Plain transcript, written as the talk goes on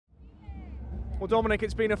Well, Dominic,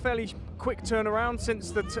 it's been a fairly quick turnaround since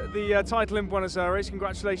the title in Buenos Aires.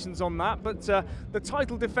 Congratulations on that. But the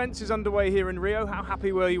title defence is underway here in Rio. How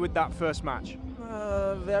happy were you with that first match?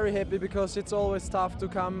 Very happy, because it's always tough to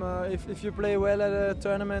come if you play well at a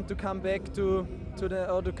tournament, to come back to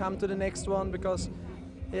come to the next one, because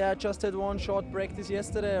I just had one short practice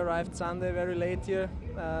yesterday. I arrived Sunday very late here.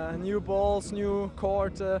 New balls, new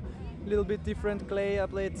court, a little bit different clay. I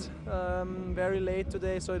played very late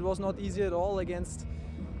today, so it was not easy at all against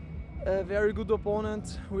a very good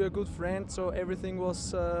opponent. We are good friends, so everything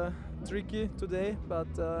was tricky today, but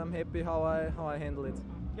I'm happy how I handle it.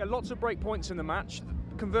 Yeah, lots of break points in the match.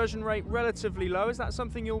 Conversion rate relatively low. Is that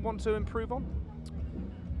something you'll want to improve on?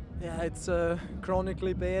 Yeah, it's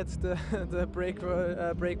chronically bad, the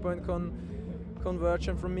breakpoint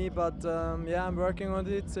conversion from me, but I'm working on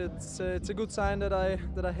it. It's a good sign that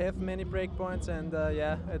I have many breakpoints, and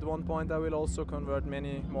at one point I will also convert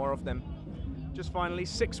many more of them. Just finally,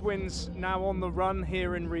 6 wins now on the run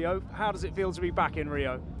here in Rio. How does it feel to be back in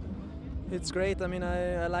Rio? It's great. I mean,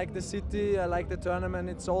 I like the city, I like the tournament.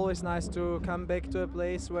 It's always nice to come back to a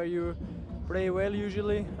place where you play well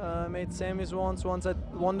usually. Made semis once I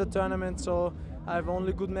won the tournament, so I have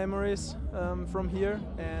only good memories from here,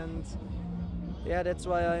 and that's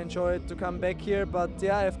why I enjoy it to come back here. But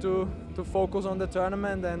I have to focus on the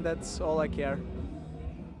tournament, and that's all I care.